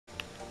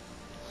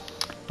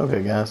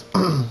Okay guys,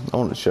 I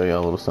wanted to show you a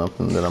little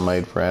something that I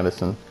made for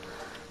Addison.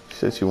 She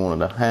said she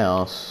wanted a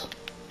house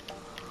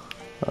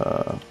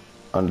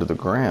under the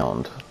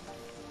ground,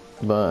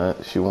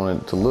 but she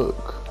wanted it to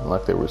look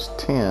like there was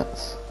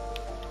tents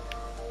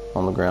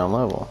on the ground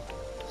level.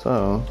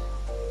 So,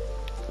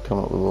 come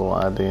up with a little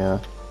idea.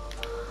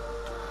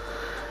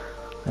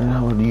 And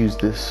I would use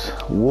this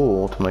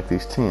wool to make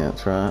these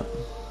tents, right?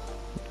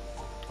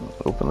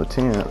 Open the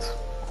tents,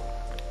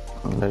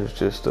 and there's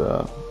just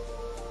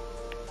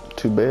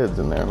two beds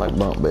in there, like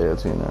bunk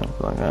beds, you know.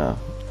 Like,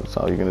 that's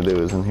all you're gonna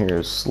do is in here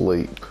is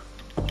sleep.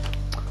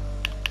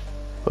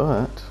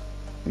 But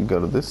you go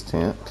to this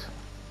tent,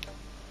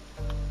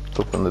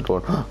 open the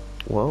door.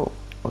 Whoa,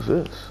 what's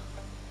this?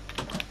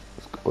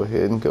 Let's go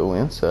ahead and go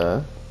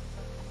inside.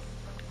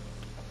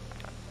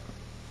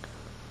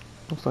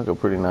 Looks like a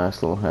pretty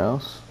nice little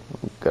house.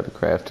 Got a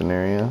crafting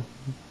area,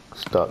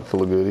 stocked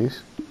full of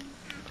goodies.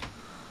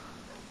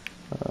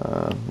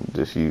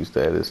 Just use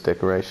that as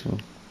decoration.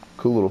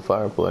 Cool little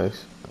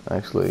fireplace.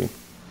 Actually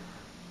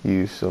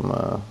use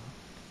some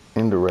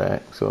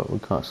Indurac so it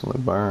would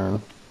constantly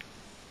burn.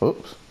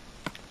 Oops.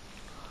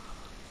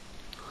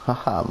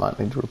 Haha, I might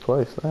need to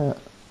replace that.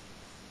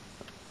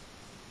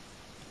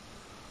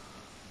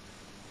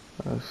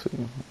 Let's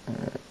see.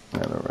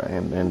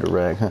 Alright,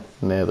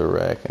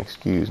 Netherrack,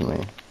 excuse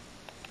me.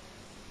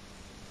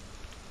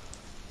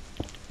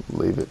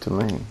 Leave it to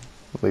me.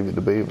 Leave it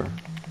to Beaver.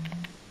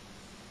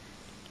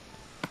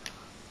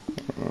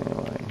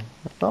 Anyway,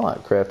 I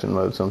like crafting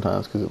mode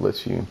sometimes because it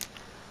lets you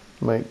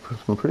make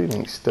some pretty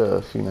neat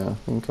stuff, you know.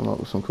 You can come up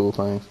with some cool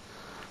things.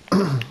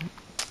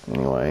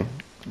 Anyway,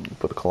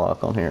 put a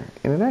clock on here.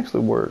 And it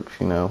actually works,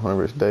 you know,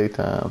 whenever it's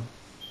daytime.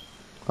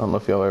 I don't know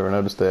if y'all ever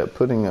noticed that.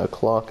 Putting a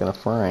clock in a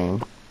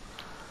frame,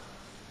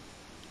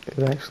 it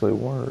actually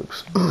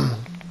works. I'm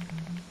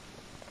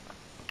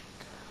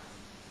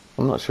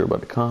not sure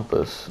about the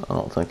compass. I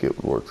don't think it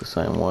would work the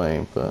same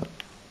way, but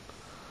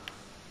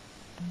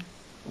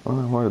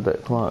where did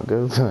that clock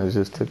go that I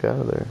just took out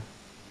of there?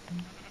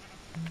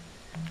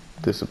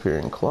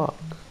 Disappearing clock.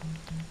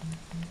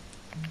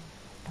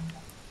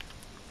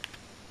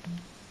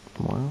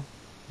 Well,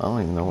 I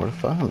don't even know where to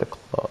find the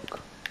clock.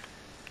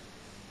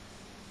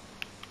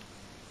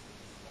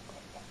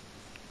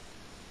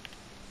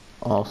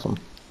 Awesome.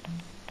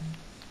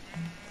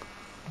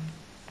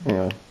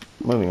 Anyway,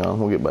 moving on,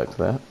 we'll get back to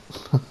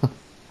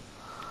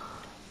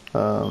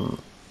that.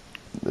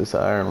 This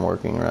iron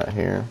working right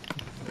here.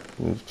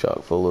 It's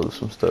chock full of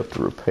some stuff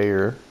to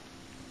repair.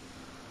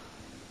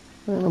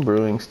 And a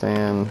brewing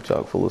stand,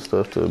 chock full of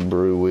stuff to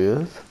brew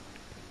with.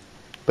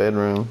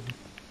 Bedroom,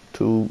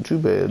 two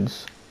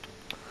beds.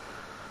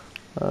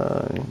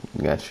 You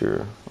got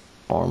your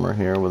armor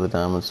here with a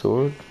diamond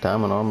sword.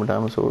 Diamond armor,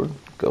 diamond sword.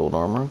 Gold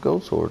armor,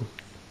 gold sword.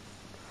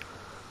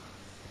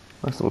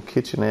 Nice little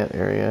kitchenette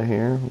area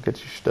here. Got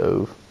your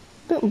stove.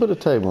 Didn't put a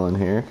table in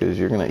here because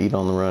you're going to eat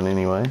on the run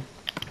anyway.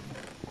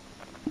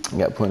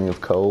 Got plenty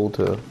of coal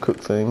to cook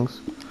things.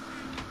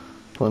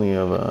 Plenty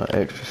of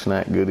extra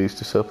snack goodies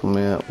to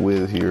supplement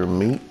with your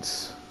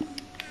meats.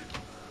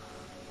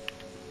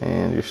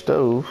 And your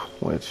stove,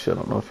 which I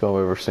don't know if y'all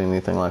have ever seen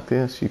anything like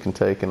this. You can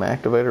take an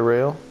activator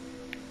rail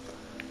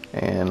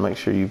and make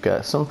sure you've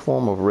got some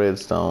form of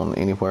redstone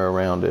anywhere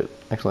around it.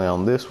 Actually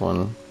on this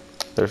one,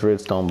 there's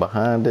redstone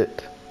behind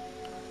it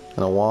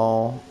in a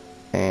wall,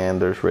 and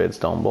there's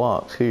redstone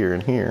blocks here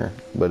and here,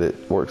 but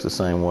it works the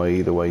same way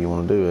either way you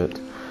want to do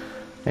it.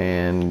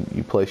 And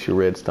you place your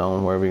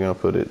redstone wherever you're going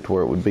to put it to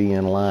where it would be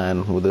in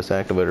line with this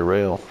activator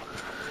rail.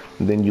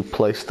 And then you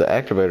place the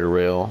activator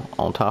rail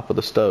on top of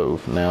the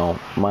stove. Now,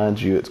 mind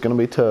you, it's going to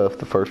be tough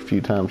the first few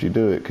times you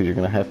do it because you're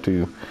going to have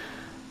to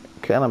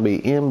kind of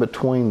be in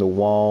between the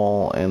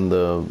wall and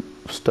the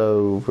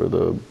stove or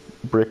the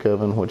brick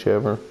oven,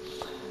 whichever.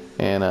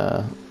 And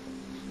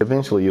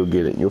eventually you'll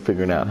get it. You'll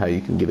figure it out how you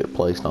can get it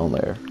placed on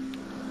there.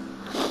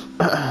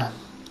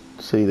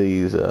 See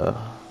these,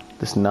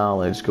 this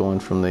knowledge going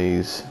from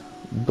these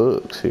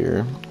books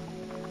here.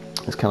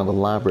 It's kind of a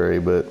library,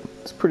 but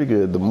it's pretty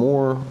good. The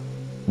more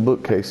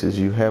bookcases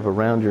you have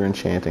around your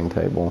enchanting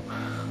table,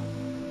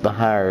 the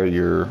higher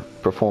your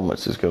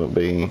performance is going to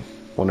be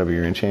whenever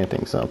you're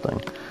enchanting something.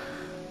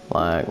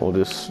 Like,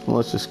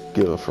 let's just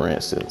give a for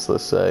instance.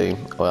 Let's say,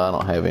 well, I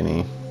don't have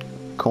any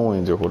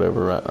coins or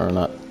whatever, right? Or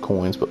not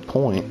coins, but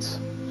points.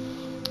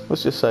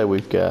 Let's just say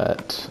we've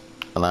got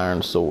an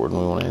iron sword and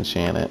we want to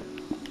enchant it.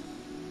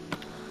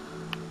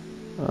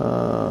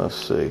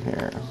 Let's see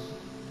here.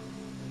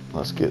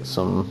 Let's get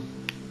some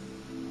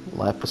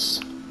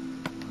lapis.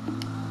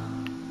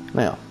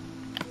 Now,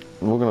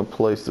 we're going to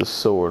place this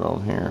sword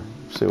on here.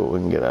 See what we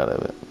can get out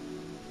of it.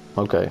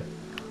 Okay,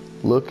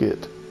 look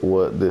at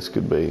what this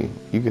could be.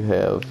 You could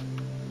have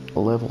a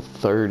level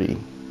 30.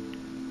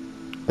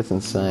 That's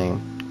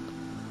insane.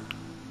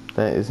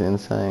 That is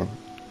insane.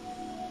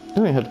 You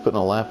don't even have to put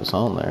no lapis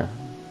on there.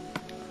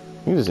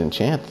 You can just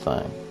enchant the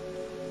thing.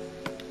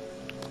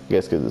 I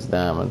guess because it's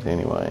diamond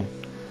anyway.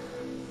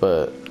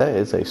 But that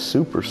is a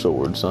super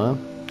sword, son.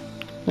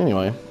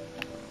 Anyway,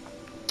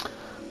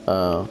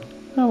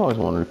 I've always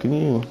wondered, can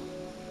you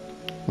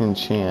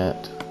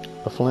enchant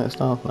a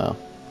flintstone? No.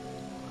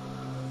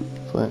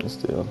 Flint and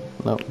steel.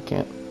 Nope, you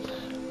can't.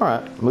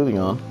 Alright, moving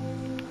on.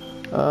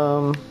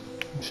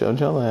 Showed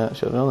y'all that,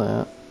 showed y'all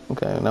that.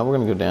 Okay, now we're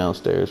gonna go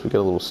downstairs. We got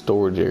a little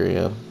storage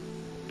area.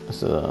 This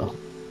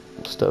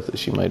stuff that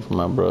she made for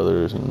my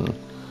brothers and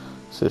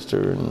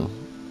sister and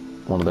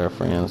one of their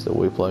friends that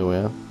we play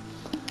with.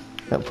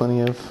 Got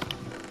plenty of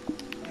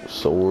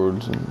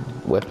swords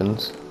and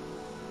weapons.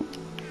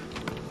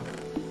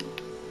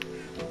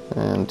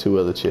 And 2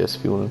 other chests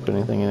if you want to put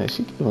anything in it.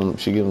 She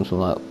give them some,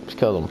 like, she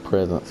calls them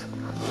presents.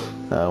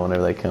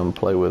 Whenever they come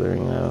play with her,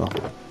 you know,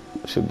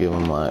 she'll give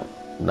them like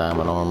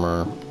diamond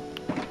armor,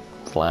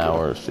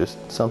 flowers,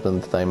 just something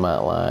that they might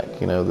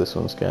like. You know, this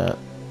one's got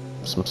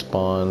some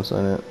spawns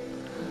in it,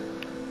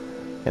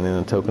 and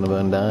then a token of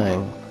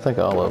undying. I think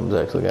all of them's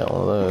actually got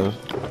one of those.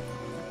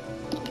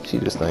 She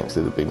just thinks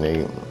it'd be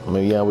neat. I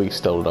mean, yeah, we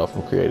stole it off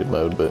from creative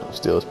mode, but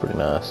still, it's pretty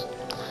nice.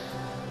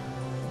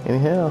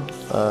 Anyhow,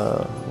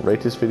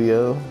 rate this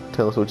video.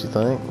 Tell us what you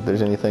think. If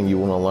there's anything you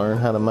want to learn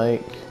how to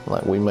make,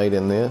 like we made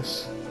in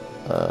this,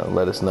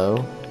 let us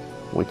know.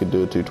 We could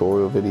do a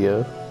tutorial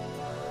video.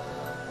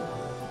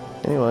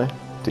 Anyway,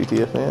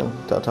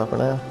 TTFN. Ta-ta for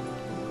now.